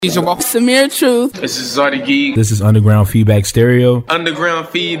Samir Truth. This is Zardy Geek. This is Underground Feedback Stereo. Underground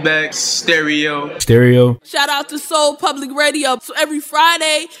Feedback Stereo. Shout out to Soul Public Radio. So every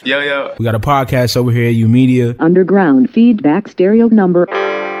Friday. Yo. We got a podcast over here at U Media. Underground Feedback Stereo number.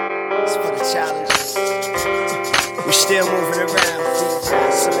 It's for the challenges. We're still moving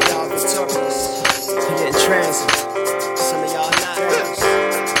around. Some of y'all victorious. You're getting transit. Some of y'all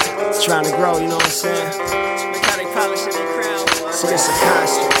not. Trying to grow, you know what I'm saying? Look how they polishing their crown. So it's a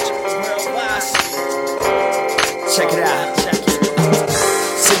constant. Check it out.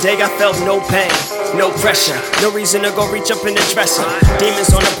 Today I felt no pain, no pressure, no reason to go reach up in the dresser.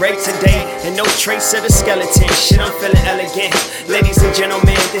 Demons on a break today, and no trace of the skeleton. Shit, I'm feeling elegant. Ladies and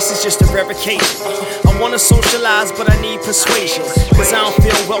gentlemen, this is just a revocation. I wanna socialize, but I need persuasion. Cause I don't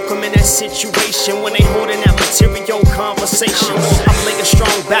feel welcome in that situation when they holding that material conversation. I play a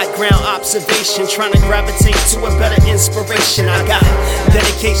strong background observation, trying to gravitate to a better inspiration. I got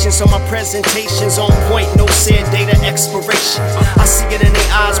dedication, so my presentation's on point, no said data expiration. I see it in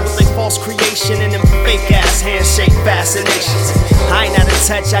their eyes with a false creation and them fake ass handshake fascinations. I ain't out of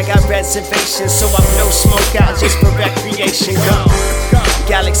touch, I got reservations, so I blow smoke out just for recreation. Go.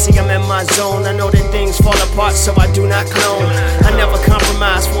 Galaxy, I'm in my zone. I know that things fall apart, so I do not clone. I never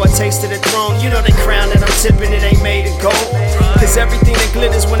compromise for a taste of the throne. You know the crown that I'm tipping, it ain't made of gold. Cause everything that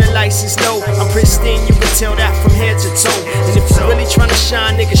glitters when the lights is low. I'm pristine, you can tell that from head to toe. And if you're really trying to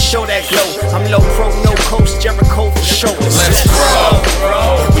shine, nigga, show that glow. I'm low pro, no coast, Jericho for show. Let's grow.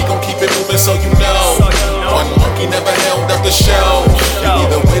 We gon' keep it moving so you know. One monkey never held up the show.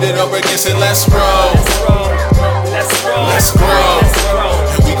 Either with it or against it, let's roll. Let's grow.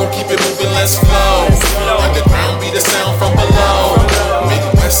 And we gon' keep it moving, let's flow. Underground be the sound from below.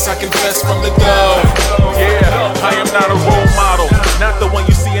 Midwest, I confess from the dough. Yeah, I am not a role model. Not the one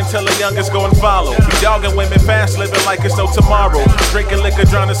you see until the youngest go and follow. Be dogging women fast, living like it's no tomorrow. Drinking liquor,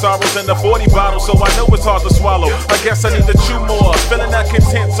 drowning sorrows in the 40 bottle. So I know it's hard to swallow. I guess I need to chew more. Feeling not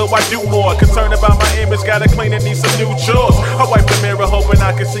content, so I do more. Concerned about my image, gotta clean and need some new chores. I wipe the mirror, hoping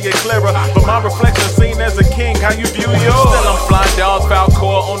I can see it clearer. But my reflection seen as a king, how you view yours? Still I'm flying dog,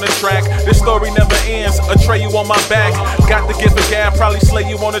 Falcor on the track. This story never ends, Atreyu on my back. Got to give a gab, probably slay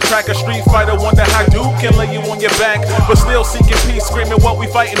you on the track. A street fighter, wonder how Duke can lay you on your back. But still seeking peace, screaming what we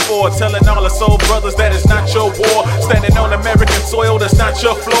fighting for. Telling all the soul brothers that it's not your war. Standing on American soil, that's not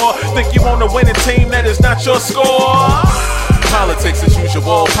your floor. Think you on the winning team, that is not your score. Politics as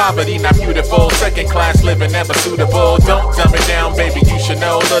usual, poverty not beautiful. Second class living never suitable. Don't dumb it down, baby, you should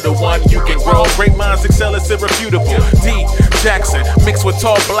know. Little one, you can grow. Great minds excel, it's irrefutable. D. Jackson, mixed with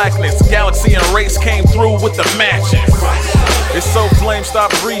tall blackness. Galaxy and race came through with the matches. It's so flame,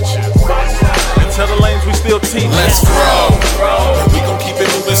 stop reaching. And tell the lanes we still teach. Let's grow. And we gon' keep it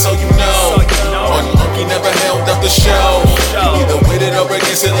moving so you know. One monkey never held up the show. Either with it or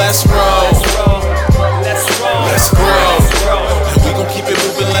against it, let's roll. Let's grow. And we gon' keep it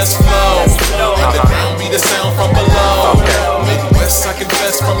moving, let's flow. Underground be the sound from below. Midwest, I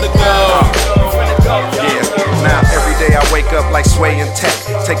confess from the dough. Yeah, now every day I wake up like Sway and Tech.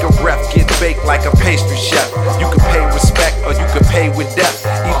 Take a breath, get baked like a pastry chef. You can pay respect or you can pay with death.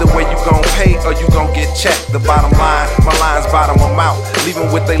 Either way you gon' pay or you gon' get checked. The bottom line, my lines bottom them out.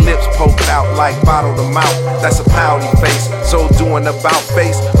 Leaving with their lips poked out like bottle them out. That's a pouty face, so doing about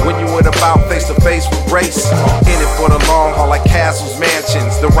face. When you in about face to face with race. In it for the long haul like castles,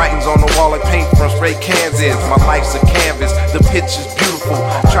 mansions. The writings on the wall like paint from straight Kansas. My life's a canvas, the picture's beautiful.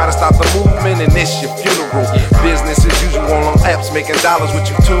 Try to stop the movement and it's your funeral. Business as usual on apps, making dollars. What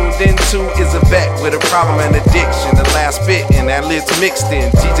you tuned into is a vet with a problem and addiction. The last bit and that lid's mixed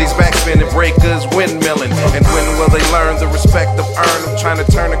in. TJ's backspinning, breakers, windmilling. And when will they learn the respect of earn? I'm trying to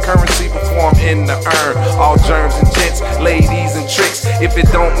turn the currency before I'm in the urn. All germs and gents, ladies and tricks. If it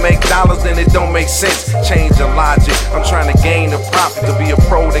don't make dollars, then it don't make sense. Change the logic. I'm trying to gain a profit to be a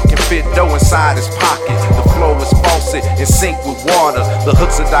pro that can fit dough inside his pocket. The flow is faucet in sync with water. The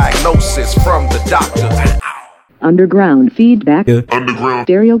hook's a diagnosis from the doctor. Underground Feedback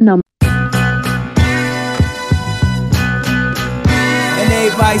Stereo number. And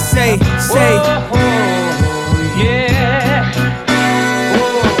everybody say, yeah.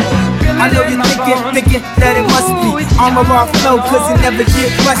 I know you're thinking that it must be armor off flow, cause it never get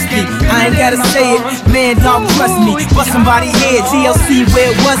rusty. I ain't gotta say it, man, don't trust me. But somebody here, TLC,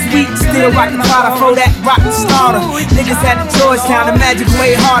 where it was we still rockin' powder, throw that rock starter. Niggas at the Georgetown, the magic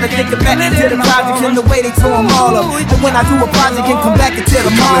way harder. Think back to the projects and the way they tore them all up. And when I do a project and come back and tear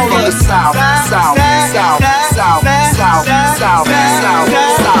them all up. South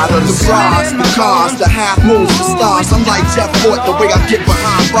of the bras, the cars, the half moons, the stars. I'm like Jeff Fort, the way I get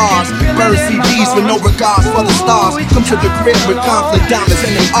behind bars. Burn CDs with no regards for the stars. Come to the crib with conflict diamonds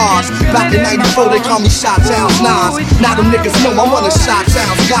and they R's. Back in 94, they call me Shot Towns Nas. Now them niggas know I'm one of Shot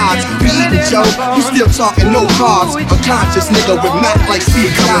Towns gods. We eatin' Joe, you still talking no carbs. A conscious nigga with Mac like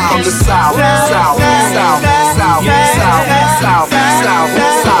Steve coming from the south, south, south, south, south, south, south,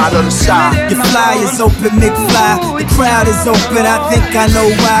 side of the shop. Your fly is open, McFly. The crowd is open, I think I know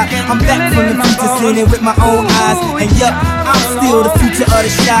why. I'm back from the future, seeing it with my own eyes. And yup, I'm still the future of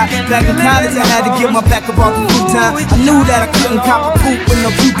the shop. Back in college, I had to get my back about the full time. I knew that I couldn't cop a coupe with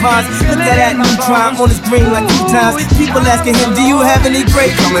no coupons. Look at that neutron on his green like 2 times. People asking him, do you have any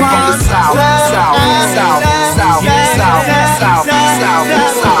great coming from the south, south, south, south, south, south, south,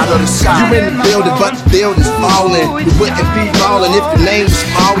 side of the shop. You in the building, but the building's falling. We wouldn't be ballin' if the name was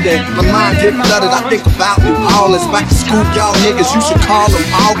Spalding. My mind get flooded, I think about New Orleans. Back to school, y'all niggas, you should call them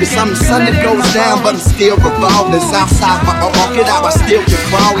August. I'm the sun that goes down, but I'm still revolving. Southside, if I walk it out, I still get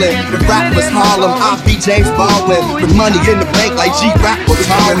crawling. The rap was Harlem, I be James Baldwin. With money in the bank like G-Rap was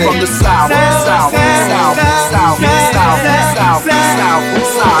calling. From the south, south, south, south, south, south, south,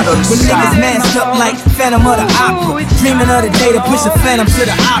 side of the when niggas masked up like Phantom of the Opera, dreaming of the day to push a Phantom to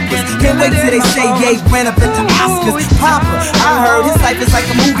the operas. Can't wait till they say Ye ran up at the Oscars. Papa, I heard his life is like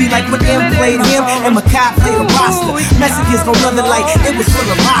a movie, like when M played him and Makai played a roster. Messages gon' love it like it was full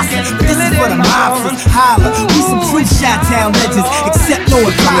of roster. But this is for the mobsters, holla. We some true Chi-Town legends, except no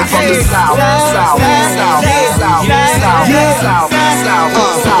one coming from the south, south, south, south, south, south,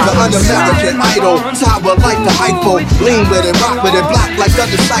 south. The un-American idol, tower like the hypo. Lean with it, rock with it, block like the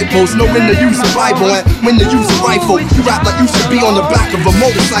disciples. Know when to use a Bible and when to use a rifle. You rap like you should be on the back of a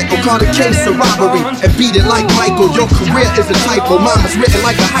motorcycle. Call the case a robbery and beat it like Michael. Your career is a typo, mine was written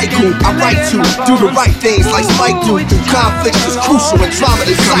like a haiku. I write to do the right things like Spike do. Through conflicts is crucial and drama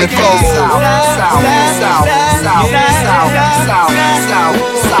is coming from south, south, south, south, south, south, south,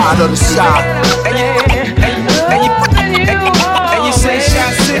 side of the shop. And you say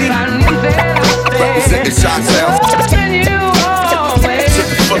Shot City, representing Shot Town. To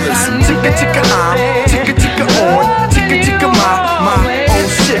the fullest, ticka ticka on, ticka ticka on, ticka ticka my own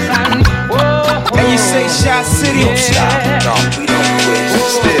shit. and you say Shot City. Don't stop, no, we don't quit.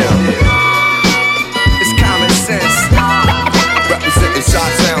 Still, it's common sense. Representing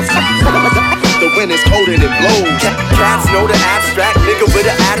Shot Town. The wind is cold and it blows. Cats know the abstract nigga with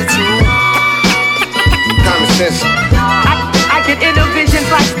an attitude. Common sense. I get inner visions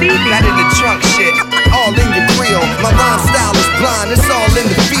like Stevie. That in the trunk shit, all in your grill. My rhyme style is blind, it's all in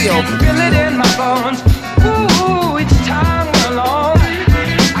the field. Feel it in my bones. Ooh, it's time alone.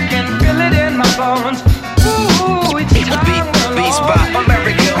 I can feel it in my bones. Ooh, it's time alone. Beats by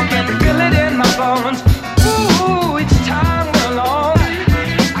America. Feel it in my bones. Ooh, it's time alone.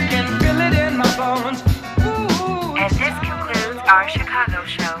 I can feel it in my bones. Ooh, and this concludes our Chicago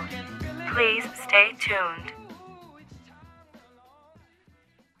show. Please stay tuned.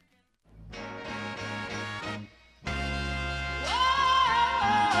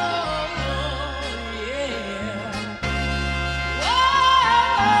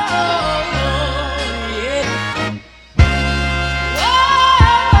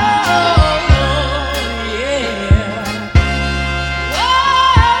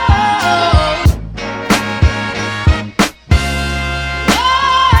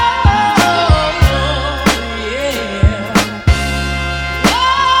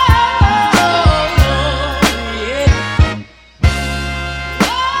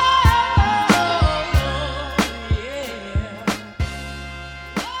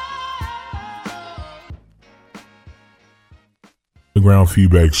 Ground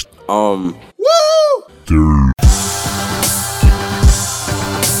feedbacks. Woo! Dude.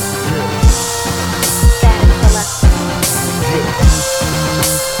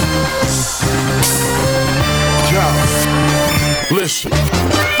 Listen,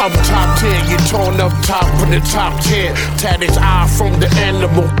 I'm top 10, you torn up top of the top 10. Tatted eye from the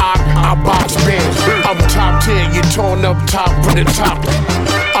animal, I box bands. I'm top 10, you torn up top of the top.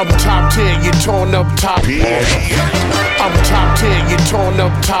 I'm top 10, you torn up top. I'm top 10, you torn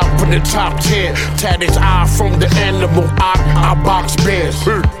up top of the top 10. Tatted eye from the animal, I box bands.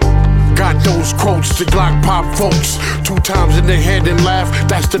 Got those quotes to Glock pop folks. 2 times in the head and laugh,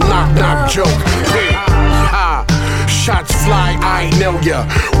 that's the knock-knock joke. Shots fly, I know ya.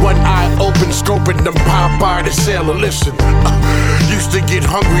 One eye open, scoping them Popeye the sailor. Listen, used to get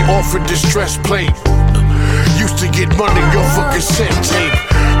hungry off a distress plate. Used to get money off a cassette tape.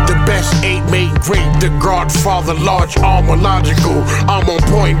 The best 8 made great, the Godfather, large armor logical. I'm on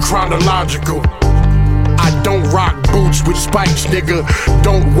point, chronological. I don't rock boots with spikes, nigga.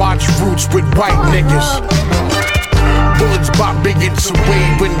 Don't watch Roots with white niggas. Bullets by bigots away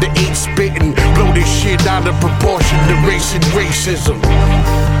when the ain't spittin'. Blow this shit out of proportion to race and racism.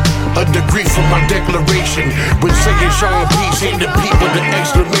 A degree from my declaration. When saying Sean Peace ain't the people, the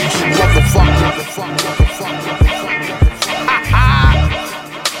exclamation, motherfucker.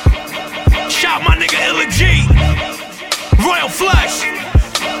 Shout my nigga Illa G, Royal Flush,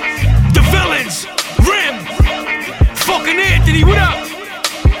 The Villains, Rim, fucking Anthony, what up?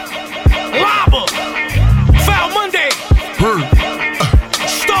 Lava, Foul Monday,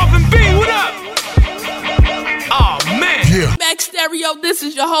 Starving B, what up? Oh man. Yeah. Back Stereo, this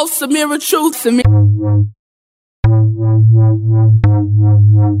is your host Samira Truth.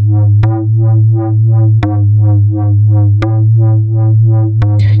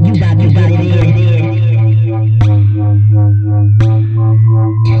 You got it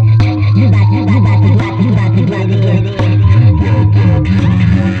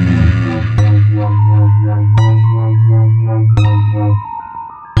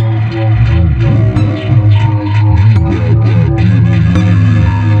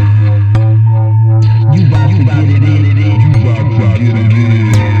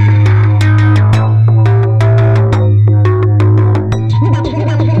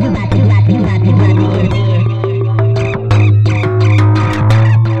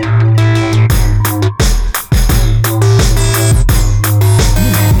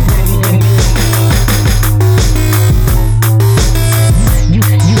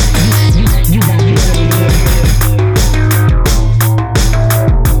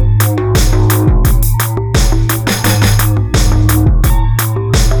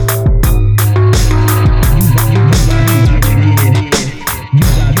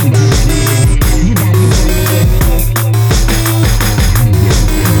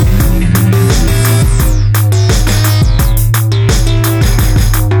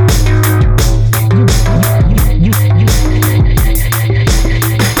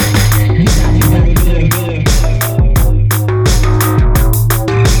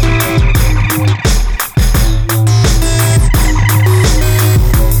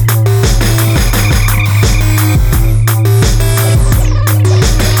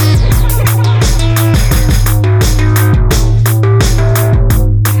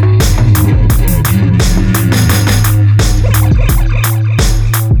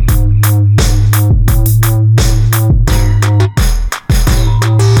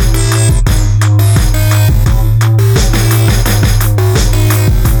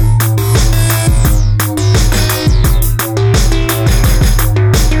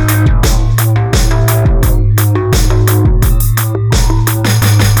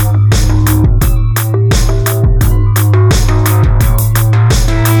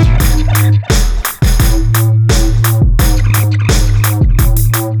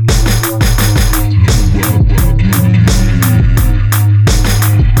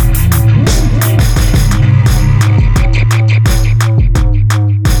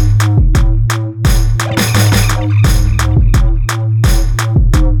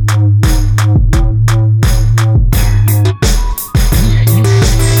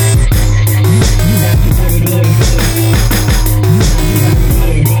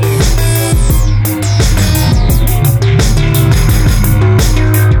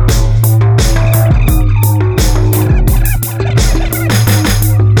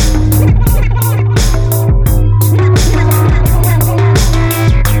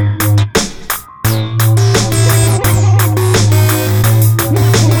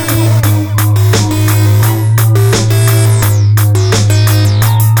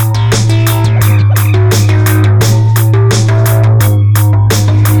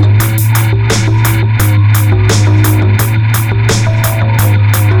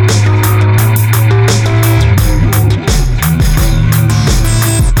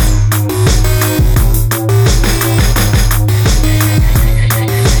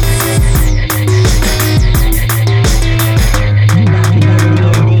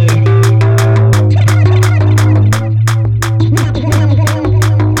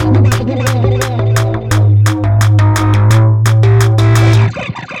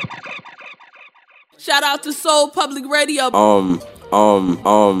Shout out to Soul Public Radio.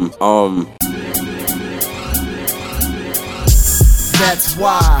 That's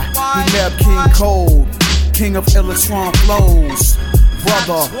why he left King Cold, king of Illitron flows.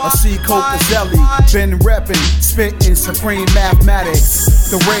 Brother, I see Copazelli, been reppin', spittin' supreme mathematics.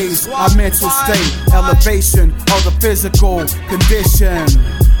 The raise our mental state, elevation of the physical condition.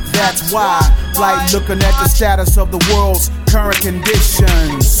 That's why, like looking at the status of the world's current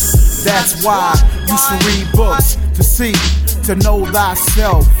conditions. That's why you should read books to see, to know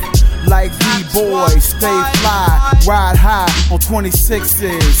thyself. Like D-boys, stay fly, ride high on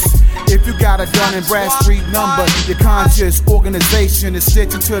 26s. If you got a Dun and Bradstreet number, your conscious organization is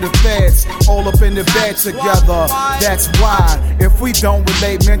stitching to the feds, all up in the bed together. That's why, if we don't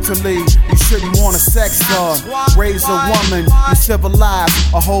relate mentally, you shouldn't wanna sex her. Raise a woman, you civilize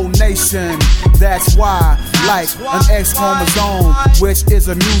a whole nation. That's why, like an X chromosome, which is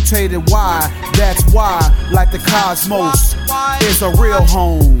a mutated Y. That's why, like the cosmos, is a real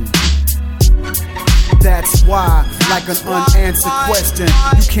home. That's why, like an unanswered question,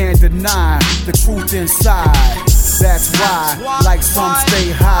 you can't deny the truth inside. That's why, like some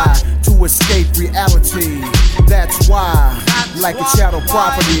stay high to escape reality. That's why, like a chattel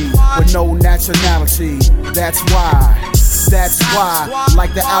property with no nationality. That's why,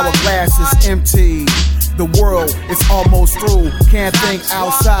 like the hourglass is empty. The world is almost through, can't think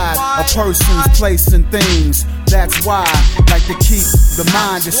outside a person's place and things. That's why, like to keep the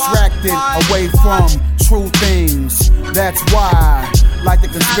mind distracted away from true things. That's why, like the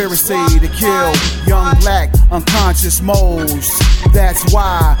conspiracy to kill young black unconscious moles. That's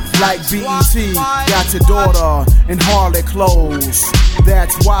why, like BET got your daughter in harlot clothes.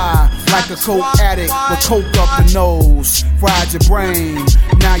 That's why, like a coke addict with coke up the nose, fried your brain,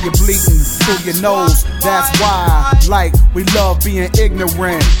 now you're bleeding through your nose. That's why, like we love being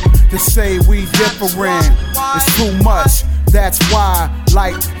ignorant, to say we different is too much. That's why,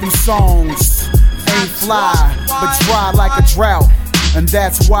 like these songs ain't fly, but dry like a drought. And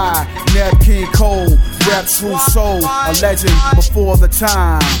that's why Neb King Cole rap true soul, a legend before the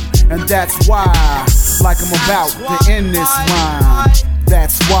time. And that's why, like I'm about to end this rhyme.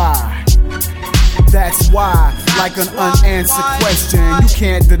 That's why, like an unanswered question, you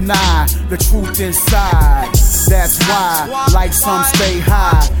can't deny the truth inside. That's why, like some stay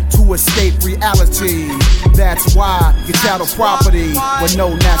high to escape reality. That's why, your chattel property with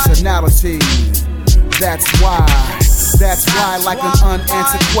no nationality. That's why, like an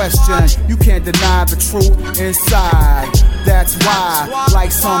unanswered question, you can't deny the truth inside. That's why,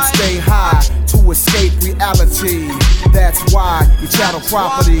 like some stay high to escape reality. That's why, your chattel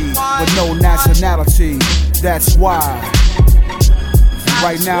property with no nationality. That's why. And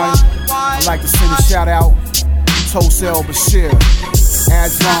right now, I'd like to send a shout out to Tosel Bashir,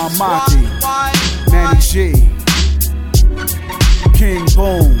 Aslan Monty, Manny G, King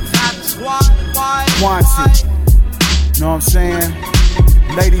Boom, Quanti, know what I'm saying?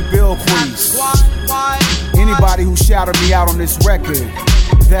 Lady Bill Queese, anybody who shouted me out on this record.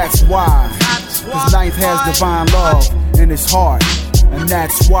 That's why, cause Ninth has divine love in his heart, and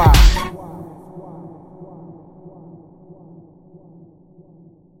that's why.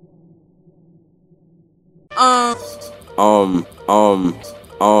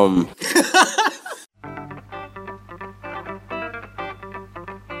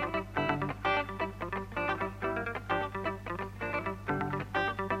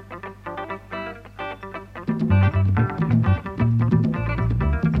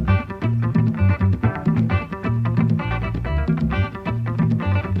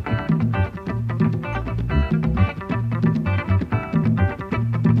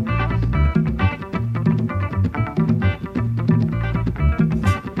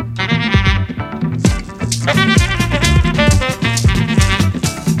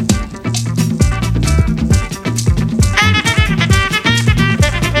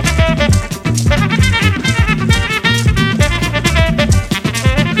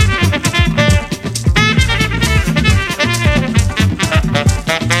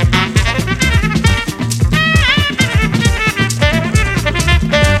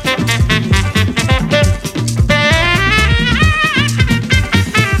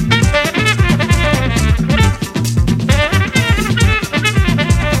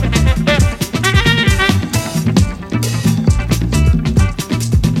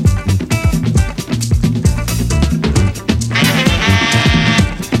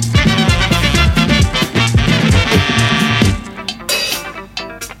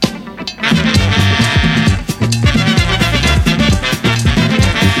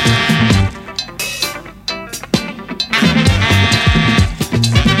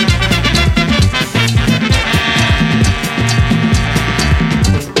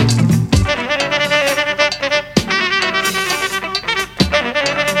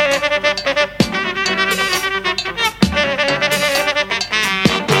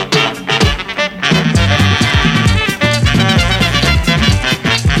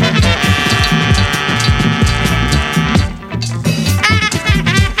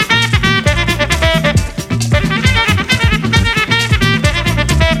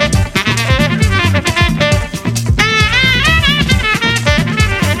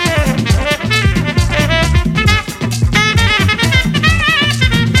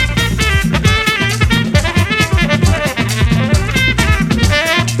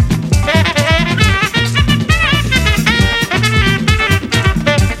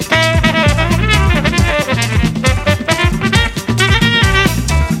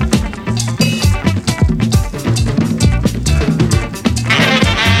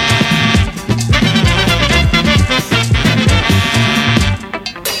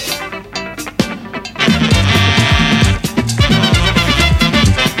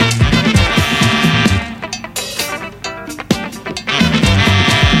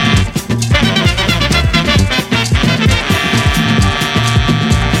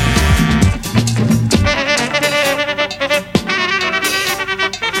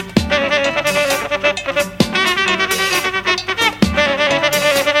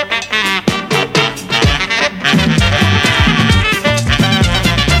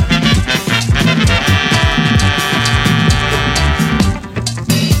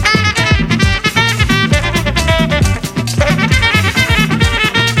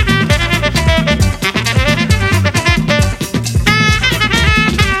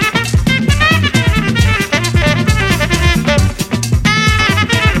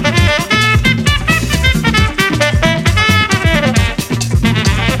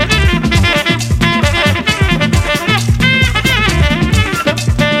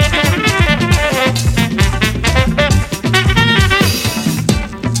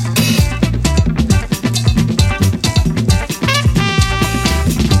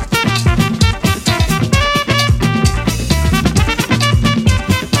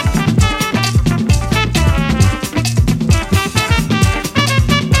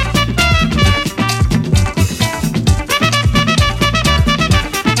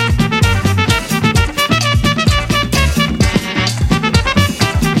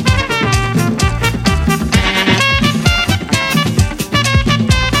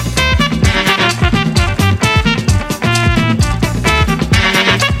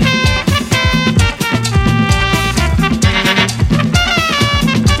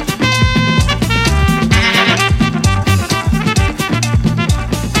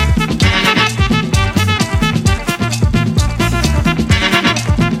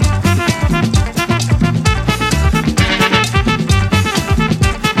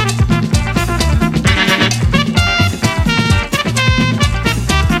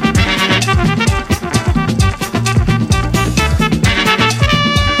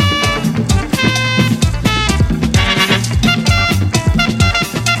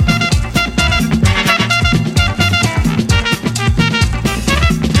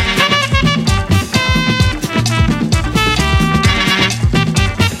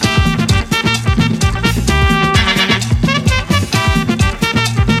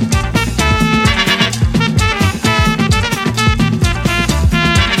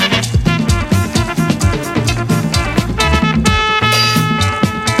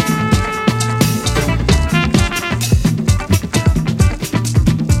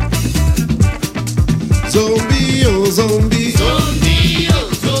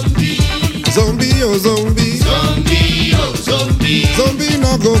 Zombie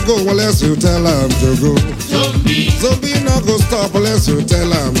no go unless you tell him to go. Zombie no go stop unless you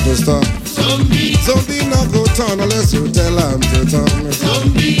tell him to stop. Zombie no go turn unless you tell him to turn.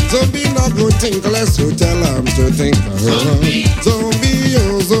 Zombie no go think unless you tell him to think. Zombie,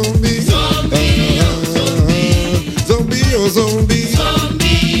 oh zombie. Zombie, oh zombie.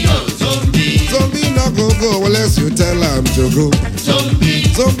 Zombie no go unless you tell him to go.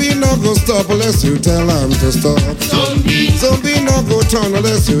 Zombie no go stop unless you tell him to stop. Zombie no go turn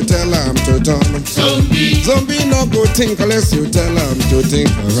unless you tell him to turn. Zombie no go think unless you tell him to think.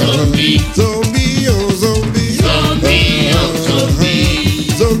 Zombie, oh zombie. Zombie, oh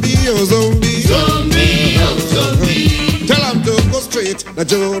zombie. Tell him to go straight. Na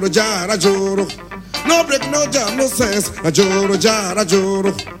joro jara joro. No break, no jam, no sense. Na joro jara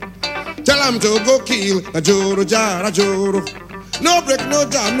joro. Tell him to go kill. Na joro jara joro. No break, no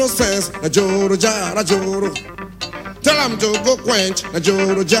jam, no sense. Na joro jara joro. Tell him to go quench. Na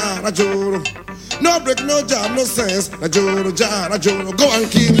joro jara joro. No break, no jam, no sense. Na joro jara joro. Go and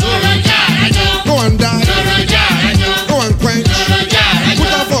kill. Go and die. Go and quench.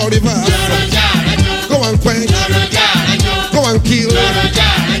 Put up all the verse. Go and quench. Go and kill.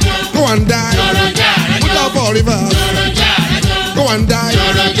 Go and die. Put up all the verse. Go and die.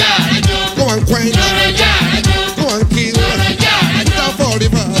 Go and quench. Go and kill. Put up all the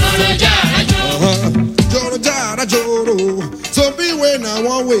verse. Joro jara joro. Zombie when I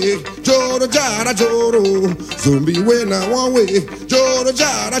one way. Joro jara joro. Zombie when I one way. Joro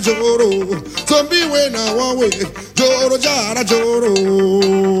jara joro. Zombie when I one way. Joro jara joro.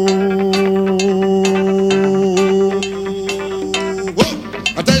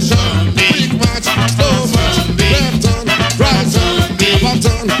 Attention, quick march, slow march, left turn, right turn, about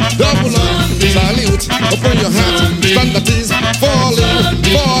turn, double up, salute, open your hands, stand at ease, fall in,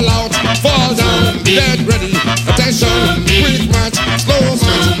 fall out, fall down, get ready. Attention, quick march, slow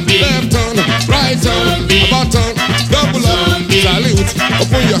march, left turn, right turn, about turn, double up, salute,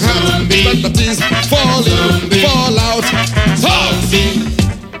 open your hands, stand at ease, fall in, fall out,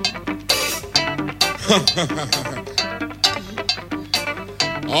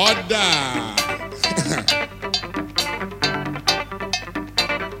 Order.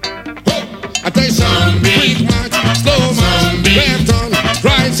 Attention, quick march, slow march, left turn,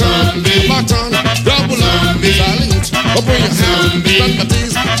 right turn, back turn, double up, salute, open your hands, stand at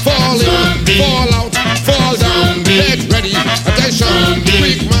ease, fall in, fall out, fall down, get ready. Attention,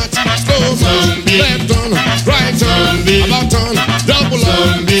 quick march, slow march, left turn, right turn, back turn, double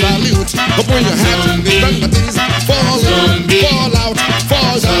up, salute, open your hands, stand at ease, fall in, fall out,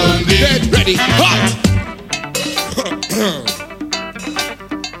 fall down, get ready. Hot.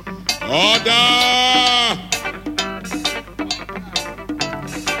 Order!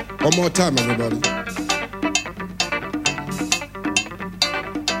 One more time, everybody.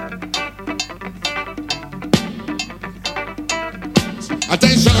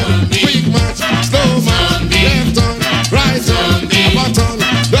 Attention, quick march, slow march, left turn, right turn, about turn,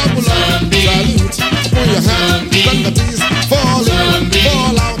 double up, salute, open your hands, stand at ease, fall in,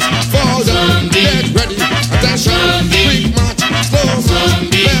 fall out, fall down, get ready. Attention, quick march, slow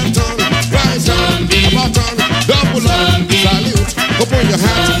march, left turn, right turn, about turn, double up, salute, open your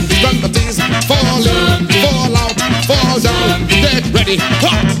hands, stand at ease, fall in, fall out, fall down, get ready.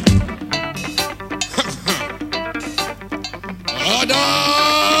 Hot! Order!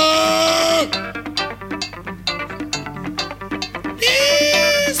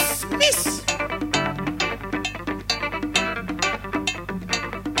 Dismiss!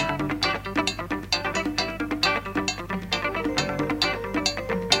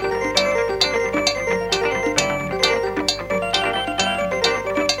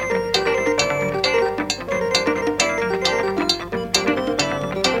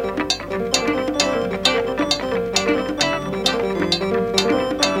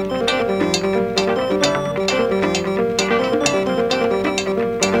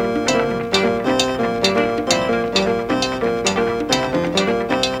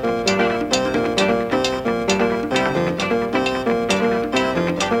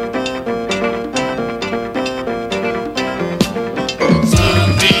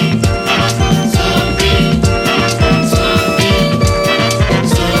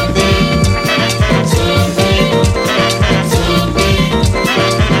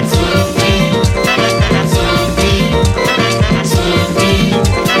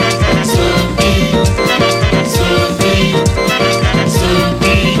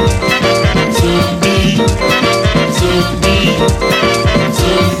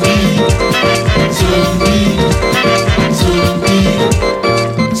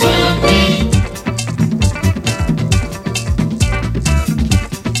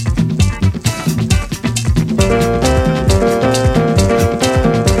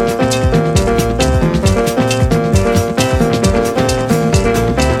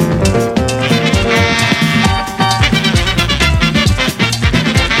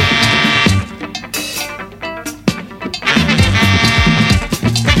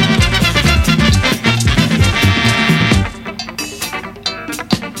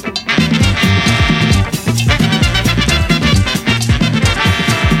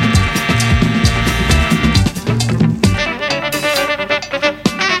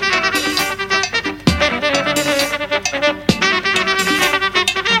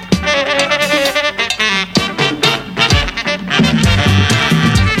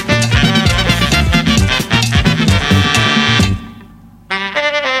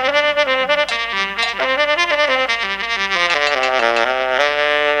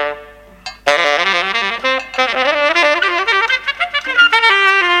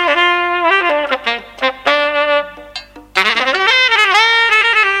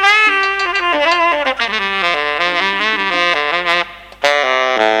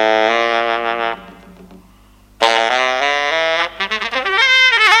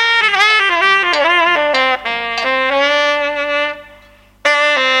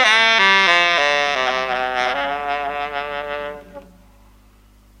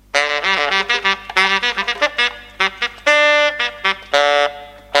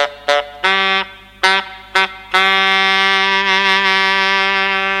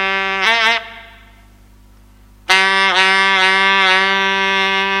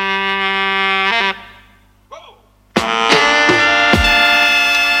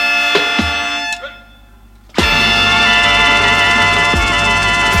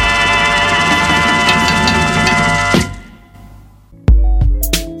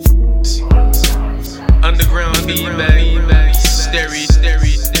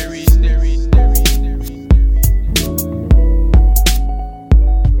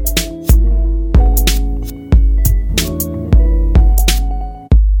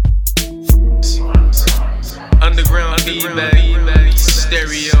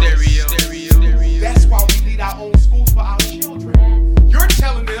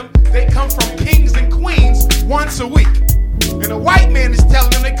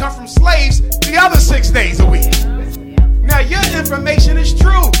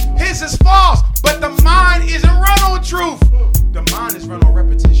 truth. His is false, but the mind isn't run on truth. The mind is run on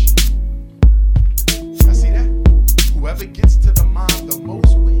repetition. I see that? Whoever gets to the mind the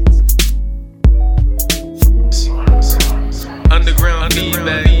most wins. Underground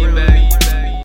feedback.